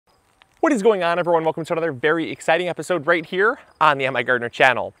What is going on, everyone? Welcome to another very exciting episode right here on the MIgardener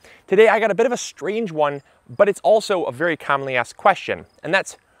channel. Today I got a bit of a strange one, but it's also a very commonly asked question, and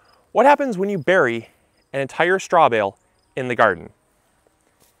that's what happens when you bury an entire straw bale in the garden?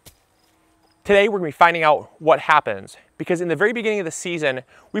 Today we're going to be finding out what happens, because in the very beginning of the season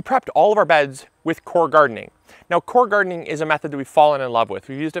we prepped all of our beds with core gardening. Now, core gardening is a method that we've fallen in love with.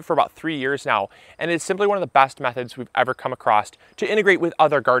 We've used it for about 3 years now, and it's simply one of the best methods we've ever come across to integrate with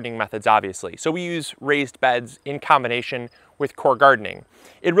other gardening methods, obviously. So we use raised beds in combination with core gardening.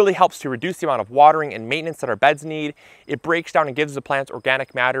 It really helps to reduce the amount of watering and maintenance that our beds need. It breaks down and gives the plants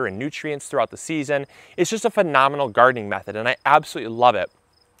organic matter and nutrients throughout the season. It's just a phenomenal gardening method, and I absolutely love it.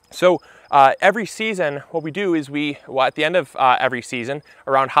 So every season, what we do is at the end of every season,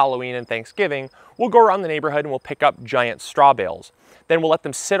 around Halloween and Thanksgiving, we'll go around the neighborhood and we'll pick up giant straw bales. Then we'll let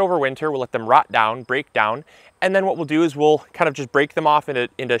them sit over winter, we'll let them rot down, break down, and then what we'll do is we'll kind of just break them off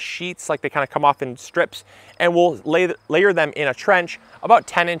into sheets, like they kind of come off in strips, and we'll layer them in a trench about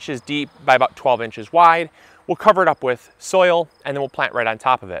 10 inches deep by about 12 inches wide. We'll cover it up with soil, and then we'll plant right on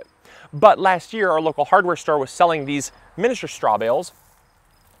top of it. But last year, our local hardware store was selling these miniature straw bales.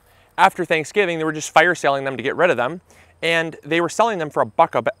 After Thanksgiving, they were just fire selling them to get rid of them, and they were selling them for a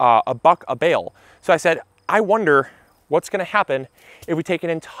buck a bale. So I said, I wonder what's going to happen if we take an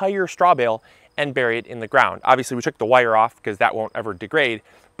entire straw bale and bury it in the ground. Obviously, we took the wire off because that won't ever degrade,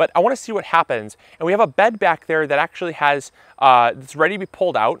 but I want to see what happens. And we have a bed back there that actually has, it's ready to be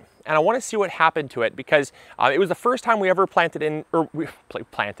pulled out. And I want to see what happened to it, because it was the first time we ever it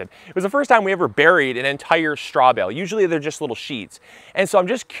was the first time we ever buried an entire straw bale. Usually they're just little sheets. And so I'm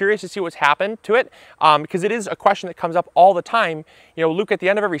just curious to see what's happened to it, because it is a question that comes up all the time. You know, Luke, at the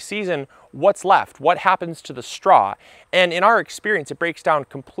end of every season, what's left? What happens to the straw? And in our experience, it breaks down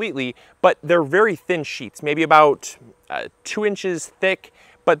completely, but they're very thin sheets, maybe about 2 inches thick,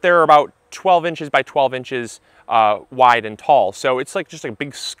 but they're about 12 inches by 12 inches wide and tall. So it's like just a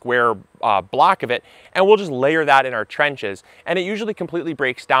big square block of it, and we'll just layer that in our trenches. And it usually completely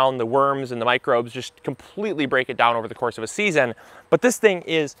breaks down. The worms and the microbes just completely break it down over the course of a season. But this thing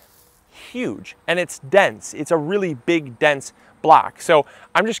is huge, and it's dense. It's a really big, dense block. So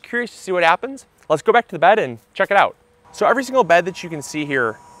I'm just curious to see what happens. Let's go back to the bed and check it out. So every single bed that you can see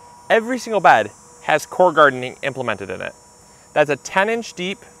here, every single bed has core gardening implemented in it. That's a 10-inch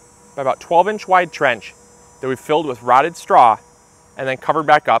deep by about 12-inch wide trench that we've filled with rotted straw and then covered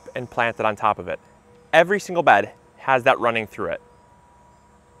back up and planted on top of it. Every single bed has that running through it.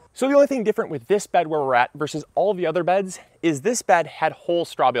 So the only thing different with this bed where we're at versus all the other beds is this bed had whole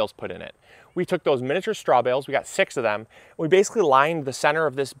straw bales put in it. We took those miniature straw bales, we got 6 of them, and we basically lined the center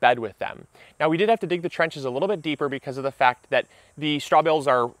of this bed with them. Now, we did have to dig the trenches a little bit deeper because of the fact that the straw bales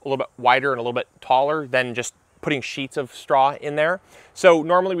are a little bit wider and a little bit taller than just putting sheets of straw in there. So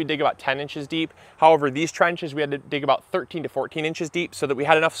normally we dig about 10 inches deep. However, these trenches we had to dig about 13 to 14 inches deep so that we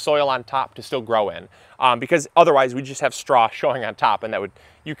had enough soil on top to still grow in. Because otherwise we just have straw showing on top, and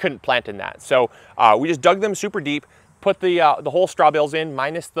you couldn't plant in that. So we just dug them super deep, put the whole straw bales in,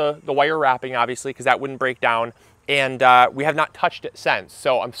 minus the wire wrapping, obviously, because that wouldn't break down. And we have not touched it since.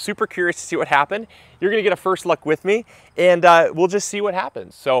 So I'm super curious to see what happened. You're gonna get a first look with me, and we'll just see what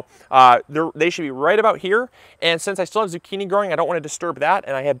happens. So they should be right about here. And since I still have zucchini growing, I don't wanna disturb that,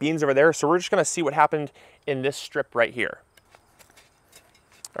 and I have beans over there. So we're just gonna see what happened in this strip right here.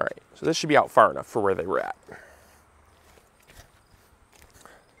 All right, so this should be out far enough for where they were at.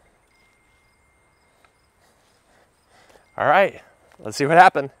 All right, let's see what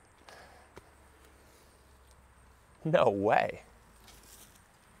happened. No way.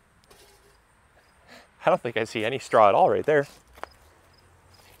 I don't think I see any straw at all right there.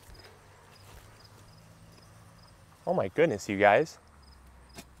 Oh my goodness, you guys.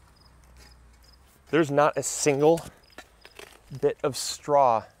 There's not a single bit of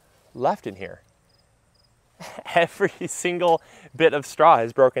straw left in here. Every single bit of straw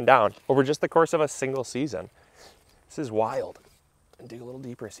is broken down over just the course of a single season. This is wild. And dig a little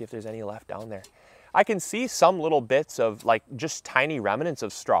deeper, see if there's any left down there. I can see some little bits of like just tiny remnants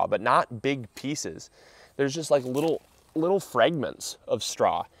of straw, but not big pieces. There's just like little fragments of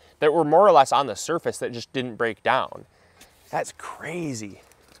straw that were more or less on the surface that just didn't break down. That's crazy.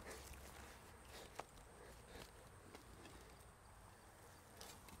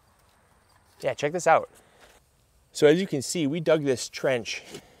 Yeah, check this out. So as you can see, we dug this trench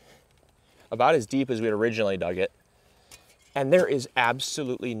about as deep as we had originally dug it, and there is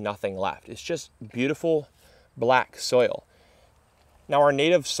absolutely nothing left. It's just beautiful black soil. Now, our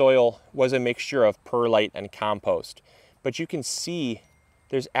native soil was a mixture of perlite and compost, but you can see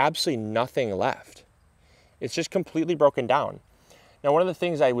there's absolutely nothing left. It's just completely broken down. Now, one of the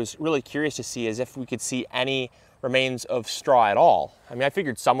things I was really curious to see is if we could see any remains of straw at all. I mean, I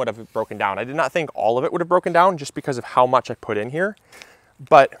figured some would have broken down. I did not think all of it would have broken down just because of how much I put in here.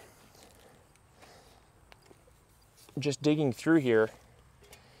 But just digging through here,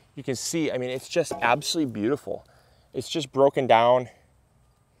 you can see, I mean, it's just absolutely beautiful. It's just broken down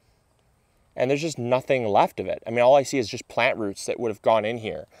and there's just nothing left of it. I mean, all I see is just plant roots that would have gone in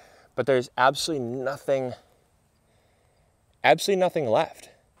here, but there's absolutely nothing left.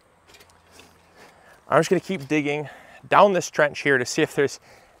 I'm just gonna keep digging down this trench here to see if there's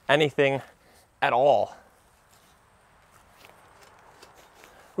anything at all.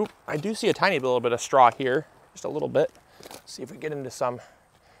 Oop, I do see a tiny little bit of straw here, just a little bit. Let's see if we get into some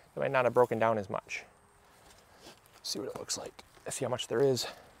that might not have broken down as much. Let's see what it looks like. Let's see how much there is.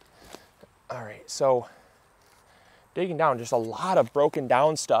 All right, so digging down, just a lot of broken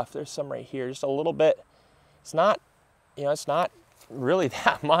down stuff. There's some right here, just a little bit. It's not, you know, it's not really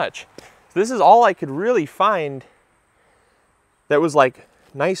that much. So this is all I could really find that was like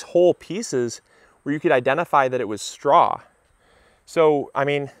nice whole pieces where you could identify that it was straw. So, I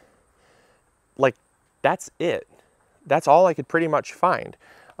mean, like, that's it. That's all I could pretty much find.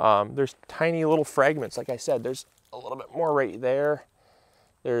 There's tiny little fragments. Like I said, there's a little bit more right there.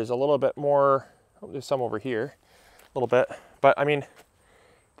 There's a little bit more, oh, there's some over here, a little bit, but I mean,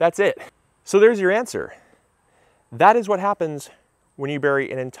 that's it. So there's your answer. That is what happens when you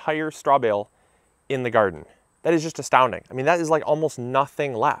bury an entire straw bale in the garden. That is just astounding. I mean, that is like almost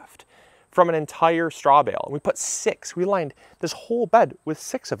nothing left from an entire straw bale. We put 6, we lined this whole bed with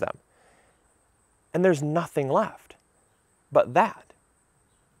 6 of them, and there's nothing left. But that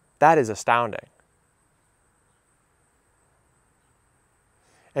is astounding.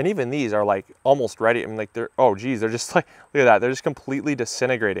 And even these are like almost ready. I mean, like they're, oh geez, they're just like, look at that. They're just completely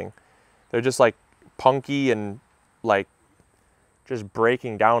disintegrating. They're just like punky and like just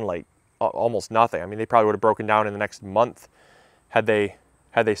breaking down like almost nothing. I mean, they probably would have broken down in the next month had they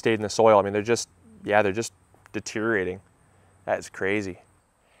stayed in the soil. I mean, they're just, yeah, they're just deteriorating. That is crazy.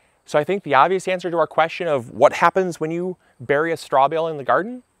 So I think the obvious answer to our question of what happens when you bury a straw bale in the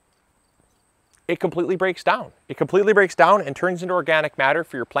garden, it completely breaks down. It completely breaks down and turns into organic matter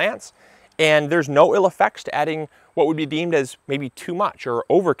for your plants. And there's no ill effects to adding what would be deemed as maybe too much or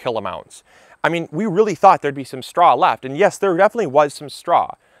overkill amounts. I mean, we really thought there'd be some straw left. And yes, there definitely was some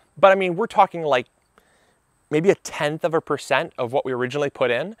straw. But I mean, we're talking like maybe 0.1% of what we originally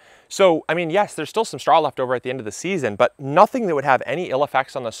put in. So, I mean, yes, there's still some straw left over at the end of the season, but nothing that would have any ill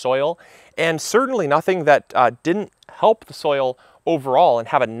effects on the soil, and certainly nothing that didn't help the soil overall and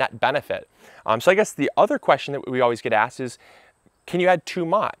have a net benefit. So I guess the other question that we always get asked is, can you add too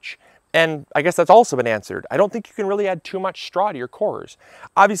much? And I guess that's also been answered. I don't think you can really add too much straw to your cores.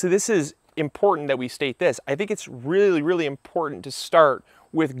 Obviously, this is important that we state this. I think it's really, really important to start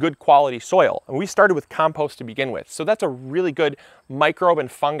with good quality soil. And we started with compost to begin with. So that's a really good microbe and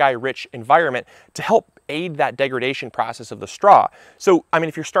fungi rich environment to help aid that degradation process of the straw. So, I mean,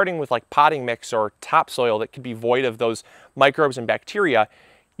 if you're starting with like potting mix or topsoil that could be void of those microbes and bacteria,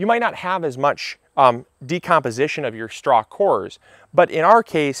 you might not have as much decomposition of your straw cores. But in our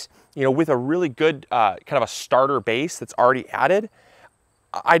case, you know, with a really good kind of a starter base that's already added,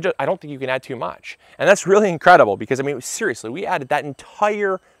 I don't think you can add too much. And that's really incredible because, I mean, seriously, we added that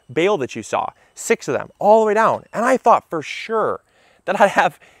entire bale that you saw, 6 of them, all the way down. And I thought for sure that I'd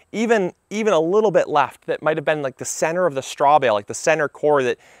have even a little bit left that might have been like the center of the straw bale, like the center core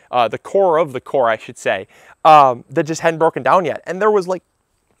that, the core of the core, I should say, that just hadn't broken down yet. And there was like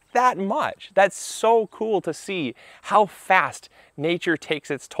that much. That's so cool to see how fast nature takes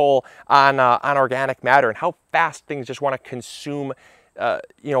its toll on organic matter and how fast things just want to consume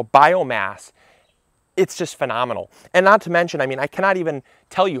you know, biomass. It's just phenomenal. And not to mention, I mean, I cannot even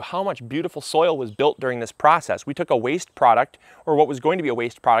tell you how much beautiful soil was built during this process. We took a waste product, or what was going to be a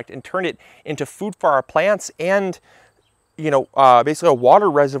waste product, and turned it into food for our plants and, you know, basically a water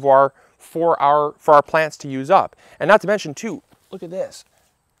reservoir for our plants to use up. And not to mention too, look at this.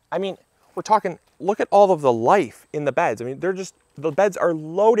 I mean, we're talking, look at all of the life in the beds. I mean, the beds are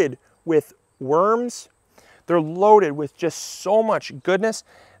loaded with worms. They're loaded with just so much goodness.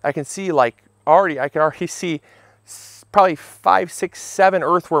 I can see like I can already see probably 5, 6, 7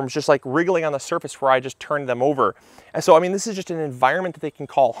 earthworms just like wriggling on the surface where I just turned them over. And so, I mean, this is just an environment that they can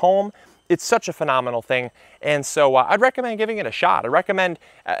call home. It's such a phenomenal thing. And so I'd recommend giving it a shot. I recommend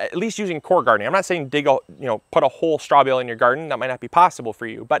at least using core gardening. I'm not saying put a whole straw bale in your garden. That might not be possible for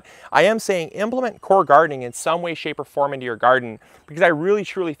you, but I am saying implement core gardening in some way, shape, or form into your garden, because I really,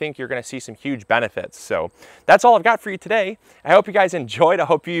 truly think you're gonna see some huge benefits. So that's all I've got for you today. I hope you guys enjoyed. I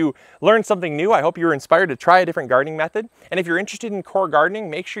hope you learned something new. I hope you were inspired to try a different gardening method. And if you're interested in core gardening,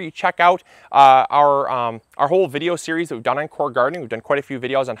 make sure you check out our whole video series that we've done on core gardening. We've done quite a few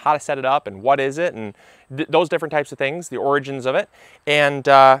videos on how to set it up and what is it and those different types of things, the origins of it. And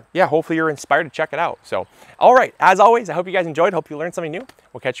yeah, hopefully you're inspired to check it out. So, all right, as always, I hope you guys enjoyed. Hope you learned something new.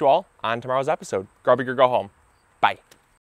 We'll catch you all on tomorrow's episode. Grow big or go home. Bye.